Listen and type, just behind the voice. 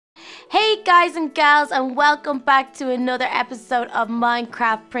Hey guys and gals, and welcome back to another episode of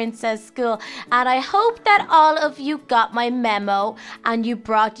Minecraft Princess School. And I hope that all of you got my memo and you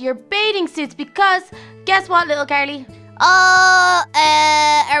brought your bathing suits, because guess what, little Carly?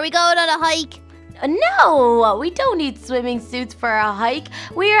 Are we going on a hike? No, we don't need swimming suits for a hike.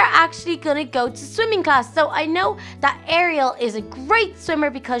 We are actually gonna go to swimming class. So I know that Ariel is a great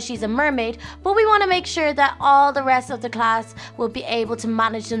swimmer because she's a mermaid, but we want to make sure that all the rest of the class will be able to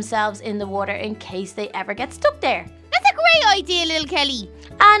manage themselves in the water in case they ever get stuck there. That's a great idea, little Kelly.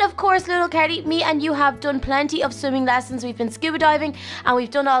 And of course, little Carly, me and you have done plenty of swimming lessons. We've been scuba diving and we've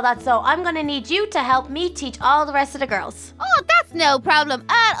done all that. So I'm going to need you to help me teach all the rest of the girls. Oh, that's no problem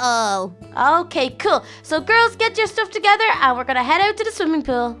at all. Okay, cool. So girls, get your stuff together and we're going to head out to the swimming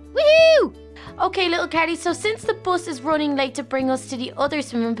pool. Woohoo! Okay, little Carly, so since the bus is running late to bring us to the other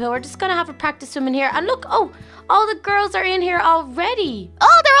swimming pool, we're just going to have a practice swimming here. And look, all the girls are in here already.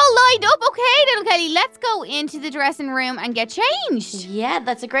 Oh, they're all lined up. Okay, little Kelly, let's go into the dressing room and get changed. Yeah,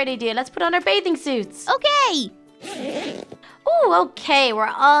 that's a great idea. Let's put on our bathing suits. Okay. Oh, okay, we're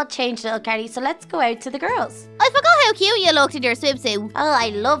all changed, little Carly, so let's go out to the girls. I forgot how cute you looked in your swimsuit. Oh, I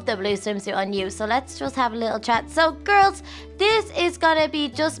love the blue swimsuit on you, so let's just have a little chat. So, girls, this is gonna be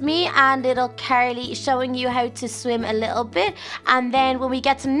just me and little Carly showing you how to swim a little bit, and then when we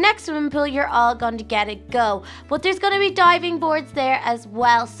get to the next swimming pool, you're all going to get a go. But there's gonna be diving boards there as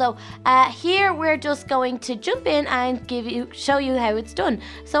well, so here we're just going to jump in and show you how it's done.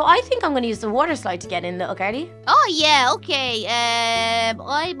 So I think I'm gonna use the water slide to get in, little Carly. Oh, yeah, okay. I'm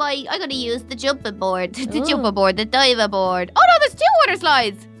gonna use the jumping board. The jumping board, the diver board. Oh, no, there's two water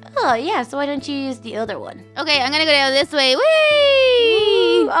slides. Oh, yeah, so why don't you use the other one? Okay, I'm gonna go down this way. Whee!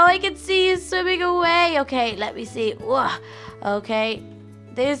 Ooh, oh, I can see you swimming away. Okay, let me see. Whoa. Okay,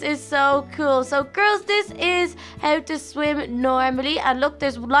 this is so cool. So, girls, this is how to swim normally. And look,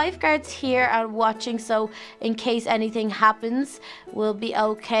 there's lifeguards here and watching, so in case anything happens, we'll be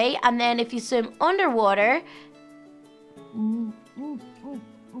okay. And then if you swim underwater,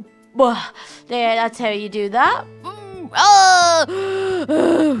 there, that's how you do that. Oh!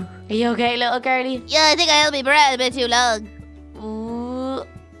 Are you okay, little Carly? Yeah, I think I held my breath a bit too long. Ooh.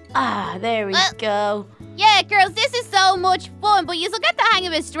 There we go. Yeah, girls, this is so much fun, but you'll get the hang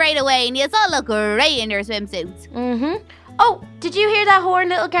of it straight away, and you'll all look great in your swimsuits. Oh, did you hear that horn,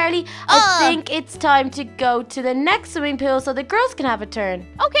 little Carly? I think it's time to go to the next swimming pool so the girls can have a turn.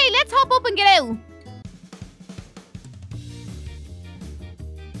 Okay, let's hop up and get out.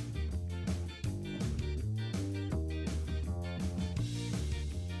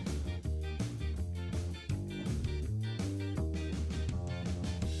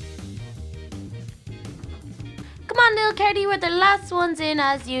 Come on, little Carly, we're the last ones in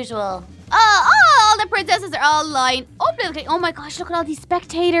as usual. All the princesses are all lined up. Oh my gosh, look at all these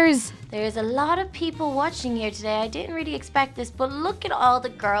spectators. There's a lot of people watching here today. I didn't really expect this, but look at all the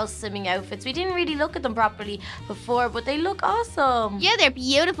girls' swimming outfits. We didn't really look at them properly before, but they look awesome. Yeah, they're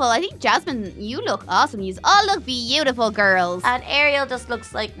beautiful. I think, Jasmine, you look awesome. You all look beautiful, girls. And Ariel just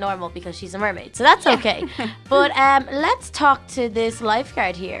looks like normal because she's a mermaid, so that's okay. But let's talk to this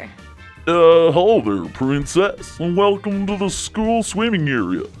lifeguard here. Hello there, princess, and welcome to the school swimming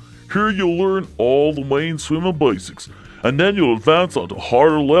area. Here you'll learn all the main swimming basics, and then you'll advance onto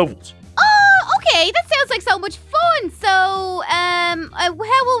harder levels. Oh, okay, that sounds like so much fun. So,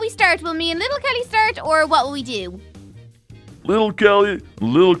 how will we start? Will me and little Kelly start, or what will we do? Little Kelly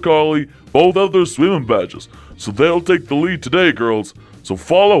and little Carly both have their swimming badges, so they'll take the lead today, girls. So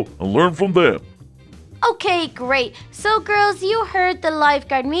follow and learn from them. Okay, great. So, girls, you heard the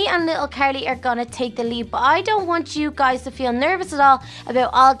lifeguard. Me and little Carly are gonna take the lead, but I don't want you guys to feel nervous at all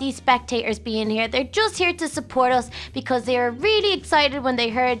about all these spectators being here. They're just here to support us because they were really excited when they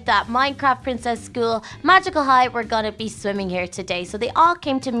heard that Minecraft Princess School Magical High were gonna be swimming here today. So they all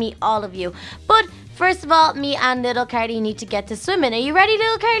came to meet all of you. But first of all, me and little Carly need to get to swimming. Are you ready,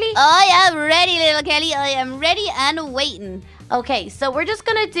 little Carly? I am ready, little Kelly. I am ready and waiting. Okay, so we're just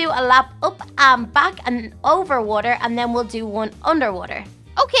gonna do a lap up and back and over water, and then we'll do one underwater.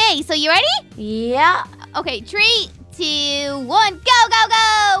 Okay, so you ready? Yeah. Okay, 3, 2, 1, go, go,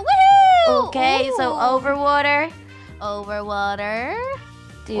 go! Woohoo! Okay, so over water. Over water.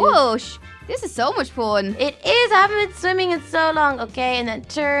 Do. Whoosh! This is so much fun. It is. I haven't been swimming in so long. Okay, and then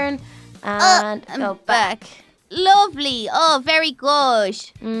turn and go back. Lovely. Oh, very good.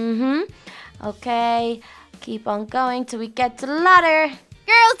 Okay. Keep on going till we get to the ladder.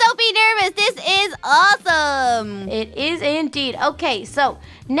 Girls, don't be nervous. This is awesome. It is indeed. Okay, so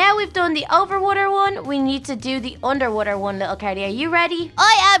now we've done the overwater one. We need to do the underwater one, little Carly. Are you ready?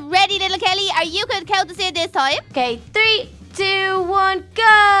 I am ready, little Kelly. Are you going to count us in this time? Okay, 3, 2, 1,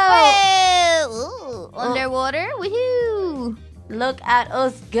 go! Look at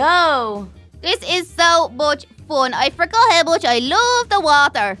us go. This is so much fun. I forgot how much I love the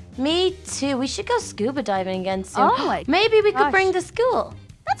water. Me too. We should go scuba diving again soon. Oh my Maybe we could gosh. bring the school.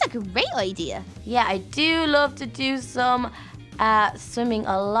 That's a great idea. Yeah, I do love to do some swimming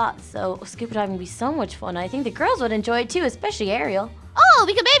a lot. So scuba diving would be so much fun. I think the girls would enjoy it too, especially Ariel. Oh,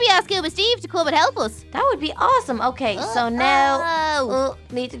 we could maybe ask Scuba Steve to come and help us. That would be awesome. Okay, so now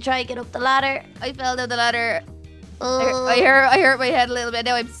need to try and get up the ladder. I fell down the ladder. I hurt my head a little bit.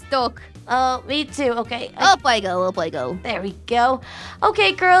 Now I'm stuck. Oh, me too. Okay. Up I go. There we go.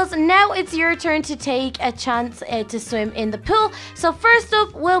 Okay, girls, now it's your turn to take a chance to swim in the pool. So first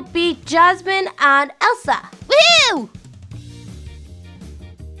up will be Jasmine and Elsa. Woohoo!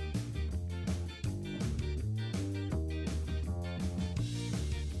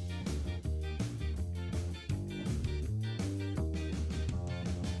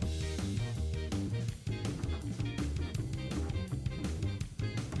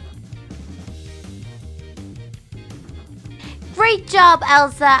 Great job,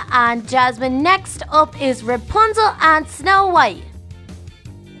 Elsa and Jasmine. Next up is Rapunzel and Snow White.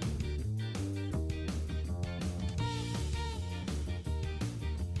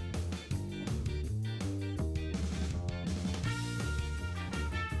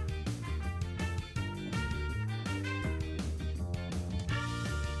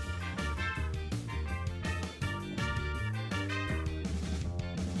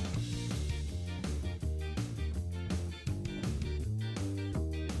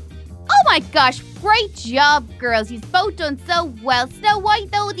 Oh my gosh, great job, girls. You've both done so well. Snow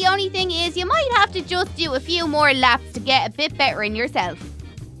White, though, the only thing is you might have to just do a few more laps to get a bit better in yourself.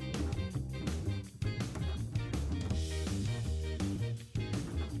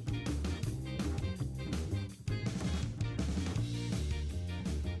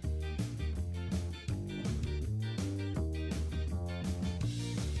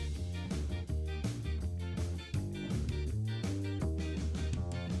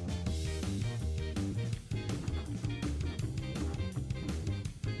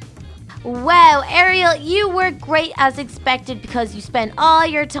 Wow, Ariel, you were great as expected because you spent all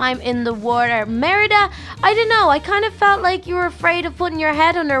your time in the water. Merida, I don't know, I kind of felt like you were afraid of putting your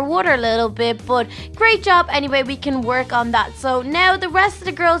head underwater a little bit, but great job anyway, we can work on that. So now the rest of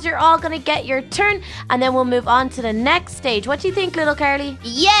the girls, you're all going to get your turn and then we'll move on to the next stage. What do you think, little Carly?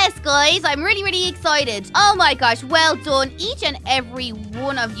 Yes, guys, I'm really excited. Oh my gosh, well done. Each and every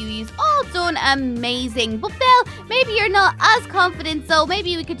one of you, you've all done amazing. But Belle, maybe you're not as confident, so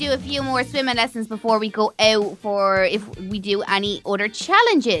maybe we could do a few more swimming lessons before we go out for if we do any other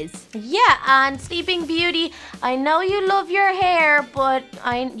challenges. Yeah, and Sleeping Beauty, I know you love your hair, but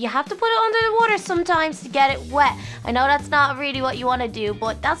you have to put it under the water sometimes to get it wet. I know that's not really what you want to do,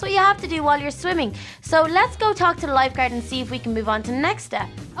 but that's what you have to do while you're swimming. So let's go talk to the lifeguard and see if we can move on to the next step.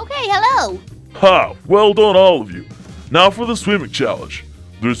 Okay, hello. Ha! Well done, all of you. Now for the swimming challenge.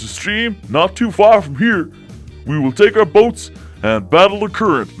 There's a stream not too far from here. We will take our boats and battle the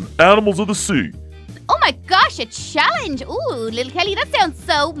current and animals of the sea. Oh my gosh, a challenge. Ooh, little Kelly, that sounds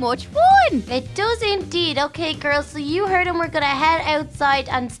so much fun. It does indeed. Okay, girls, so you heard him. We're going to head outside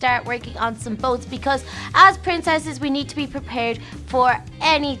and start working on some boats because as princesses, we need to be prepared for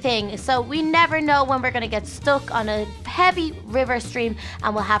anything. So we never know when we're going to get stuck on a heavy river stream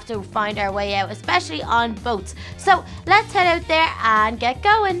and we'll have to find our way out, especially on boats. So let's head out there and get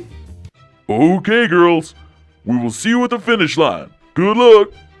going. Okay, girls. We will see you at the finish line. Good luck.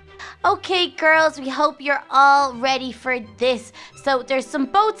 Okay, girls, we hope you're all ready for this. So there's some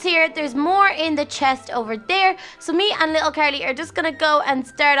boats here. There's more in the chest over there. So me and little Carly are just going to go and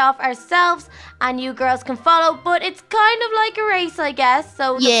start off ourselves and you girls can follow. But it's kind of like a race, I guess.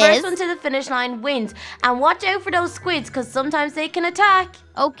 So the first one to the finish line wins. And watch out for those squids because sometimes they can attack.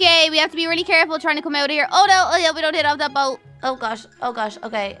 Okay, we have to be really careful trying to come out of here. Oh no, oh yeah, we don't hit off that boat. Oh gosh,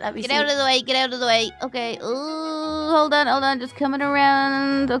 okay, let me see. Get out of the way. Okay, ooh, hold on, just coming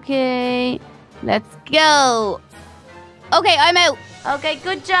around. Okay, let's go. Okay, I'm out. Okay,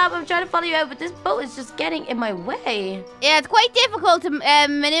 good job. I'm trying to follow you out, but this boat is just getting in my way. Yeah, it's quite difficult to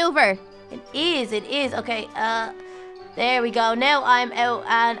maneuver. It is. Okay, there we go. Now I'm out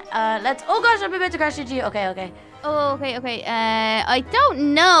and let's, oh gosh, I'm about to crash into you. Okay. Oh, okay. I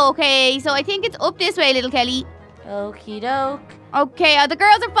don't know. Okay, so I think it's up this way, little Kelly. Okie doke. Okay, the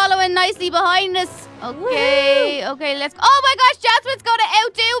girls are following nicely behind us. Okay, okay, let's go. Oh my gosh, Jasmine's gonna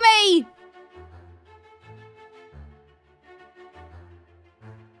outdo me.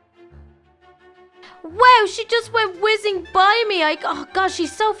 Wow, she just went whizzing by me. Oh gosh,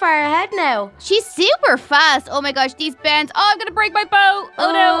 she's so far ahead now. She's super fast. Oh my gosh, these bends. Oh, I'm gonna break my boat.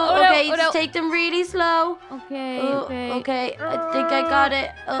 Oh no, Just take them really slow. Okay, Okay. I think I got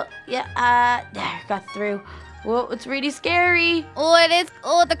it. Yeah. There, got through. Whoa, it's really scary. Oh, it is.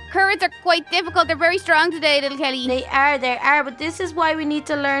 Oh, the currents are quite difficult. They're very strong today, little Kelly. They are. But this is why we need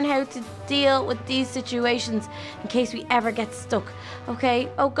to learn how to deal with these situations in case we ever get stuck. Okay.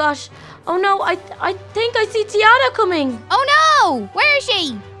 Oh gosh. Oh no. I think I see Tiana coming. Oh no! Where is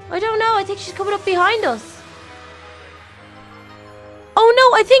she? I don't know. I think she's coming up behind us. Oh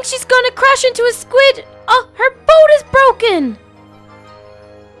no! I think she's gonna crash into a squid. Oh, her boat is broken.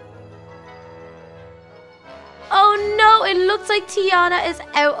 Oh no, it looks like Tiana is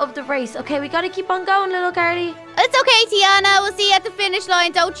out of the race. Okay, we gotta keep on going, little Carly. It's okay, Tiana. We'll see you at the finish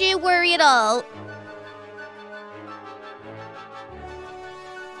line. Don't you worry at all.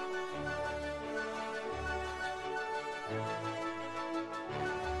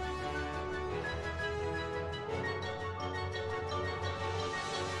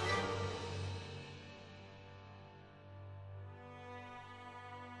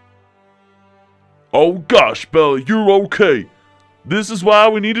 Oh gosh, Bella, you're okay. This is why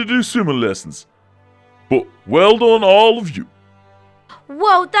we need to do swimming lessons. But well done, all of you.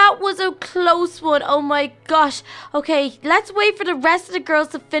 Whoa, that was a close one. Oh my gosh. Okay, let's wait for the rest of the girls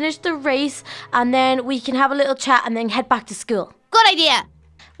to finish the race and then we can have a little chat and then head back to school. Good idea.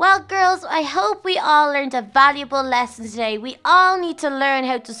 Well, girls, I hope we all learned a valuable lesson today. We all need to learn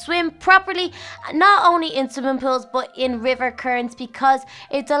how to swim properly, not only in swimming pools, but in river currents because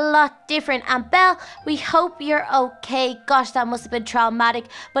it's a lot different. And Belle, we hope you're okay. Gosh, that must have been traumatic.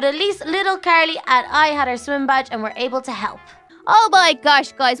 But at least little Carly and I had our swim badge and were able to help. Oh my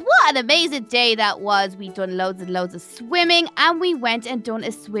gosh, guys, what an amazing day that was. We done loads and loads of swimming and we went and done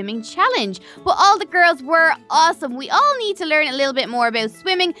a swimming challenge. But all the girls were awesome. We all need to learn a little bit more about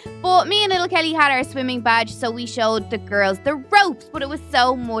swimming, but me and little Kelly had our swimming badge, so we showed the girls the ropes. But it was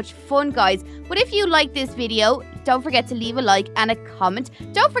so much fun, guys. But if you like this video, don't forget to leave a like and a comment.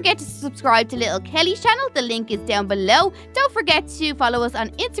 Don't forget to subscribe to little Kelly's channel. The link is down below. Don't forget to follow us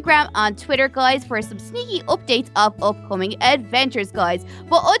on Instagram and Twitter, guys, for some sneaky updates of upcoming adventures, guys.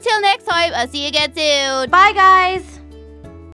 But until next time, I'll see you again soon. Bye, guys.